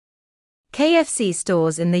KFC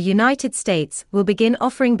stores in the United States will begin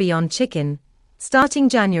offering Beyond Chicken, starting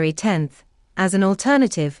January 10th, as an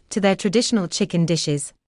alternative to their traditional chicken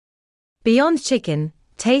dishes. Beyond Chicken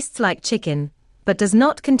tastes like chicken, but does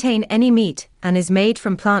not contain any meat and is made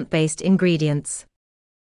from plant-based ingredients.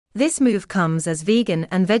 This move comes as vegan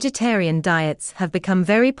and vegetarian diets have become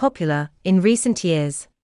very popular in recent years.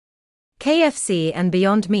 KFC and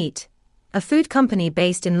Beyond Meat, a food company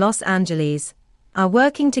based in Los Angeles, are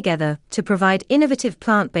working together to provide innovative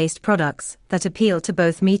plant-based products that appeal to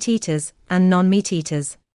both meat eaters and non-meat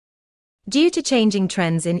eaters. Due to changing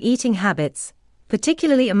trends in eating habits,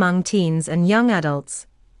 particularly among teens and young adults,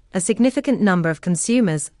 a significant number of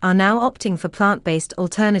consumers are now opting for plant-based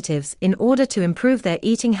alternatives in order to improve their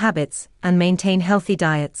eating habits and maintain healthy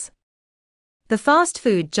diets. The fast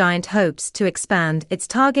food giant hopes to expand its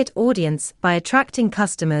target audience by attracting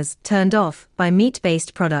customers turned off by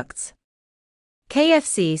meat-based products.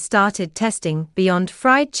 KFC started testing Beyond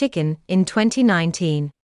Fried Chicken in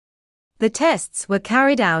 2019. The tests were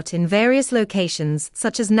carried out in various locations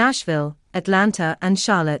such as Nashville, Atlanta, and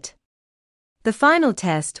Charlotte. The final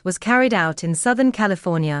test was carried out in Southern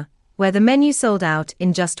California, where the menu sold out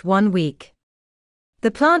in just 1 week.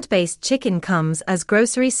 The plant-based chicken comes as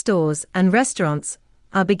grocery stores and restaurants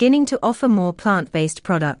are beginning to offer more plant-based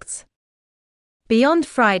products. Beyond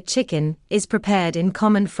Fried Chicken is prepared in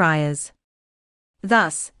common fryers.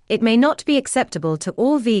 Thus, it may not be acceptable to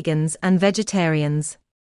all vegans and vegetarians.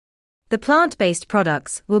 The plant-based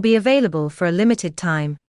products will be available for a limited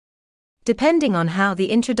time. Depending on how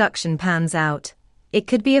the introduction pans out, it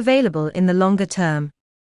could be available in the longer term.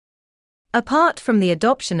 Apart from the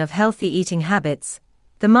adoption of healthy eating habits,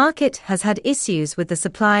 the market has had issues with the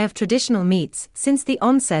supply of traditional meats since the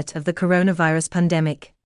onset of the coronavirus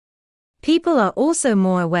pandemic. People are also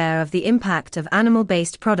more aware of the impact of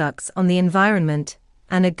animal-based products on the environment,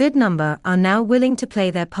 and a good number are now willing to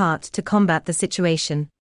play their part to combat the situation.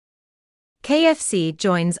 KFC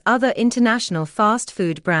joins other international fast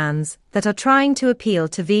food brands that are trying to appeal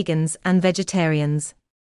to vegans and vegetarians.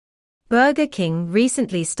 Burger King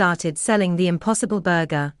recently started selling the Impossible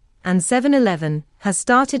Burger, and 7-Eleven has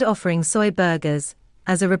started offering soy burgers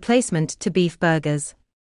as a replacement to beef burgers.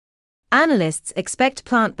 Analysts expect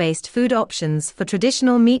plant-based food options for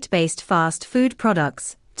traditional meat-based fast food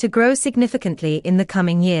products to grow significantly in the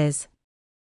coming years.